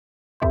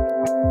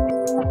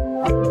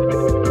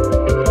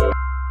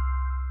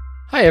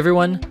Hi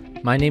everyone,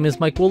 my name is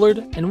Mike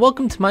Woolard and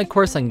welcome to my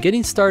course on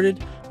getting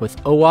started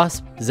with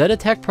OWASP Zed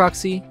Attack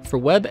Proxy for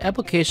web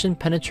application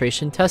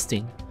penetration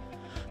testing.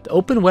 The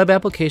Open Web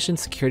Application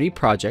Security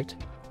Project,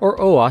 or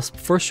OWASP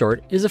for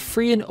short, is a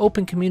free and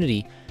open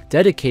community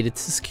dedicated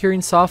to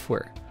securing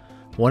software.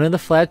 One of the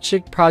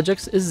flagship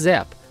projects is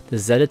ZAP, the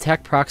Zed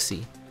Attack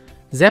Proxy.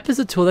 ZAP is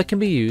a tool that can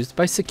be used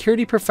by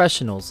security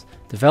professionals,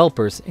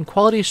 developers, and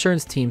quality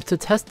assurance teams to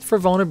test for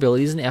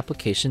vulnerabilities in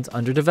applications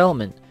under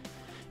development.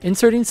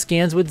 Inserting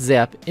scans with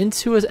ZAP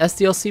into a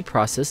SDLC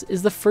process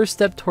is the first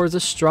step towards a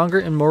stronger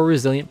and more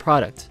resilient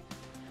product.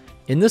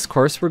 In this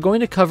course, we're going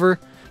to cover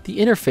the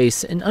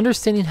interface and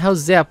understanding how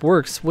ZAP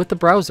works with the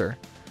browser,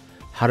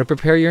 how to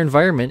prepare your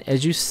environment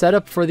as you set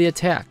up for the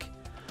attack.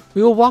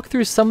 We will walk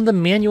through some of the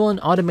manual and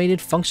automated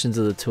functions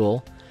of the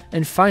tool,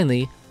 and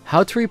finally,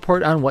 how to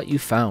report on what you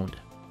found.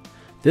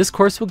 This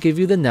course will give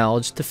you the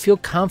knowledge to feel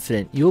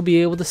confident you will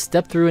be able to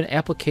step through an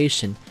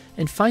application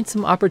and find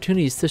some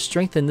opportunities to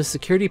strengthen the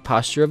security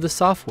posture of the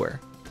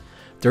software.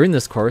 During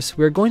this course,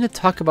 we are going to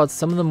talk about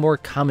some of the more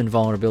common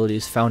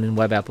vulnerabilities found in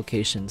web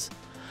applications.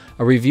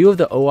 A review of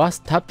the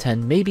OWASP Top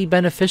 10 may be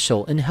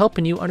beneficial in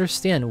helping you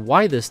understand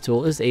why this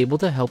tool is able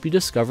to help you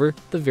discover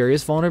the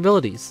various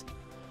vulnerabilities.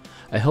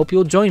 I hope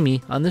you'll join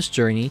me on this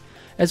journey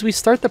as we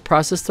start the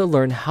process to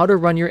learn how to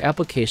run your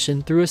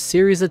application through a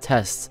series of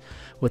tests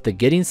with the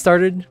Getting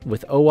Started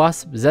with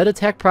OWASP Zed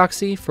Attack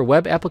Proxy for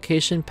Web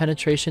Application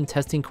Penetration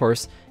Testing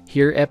course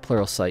here at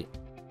Pluralsight.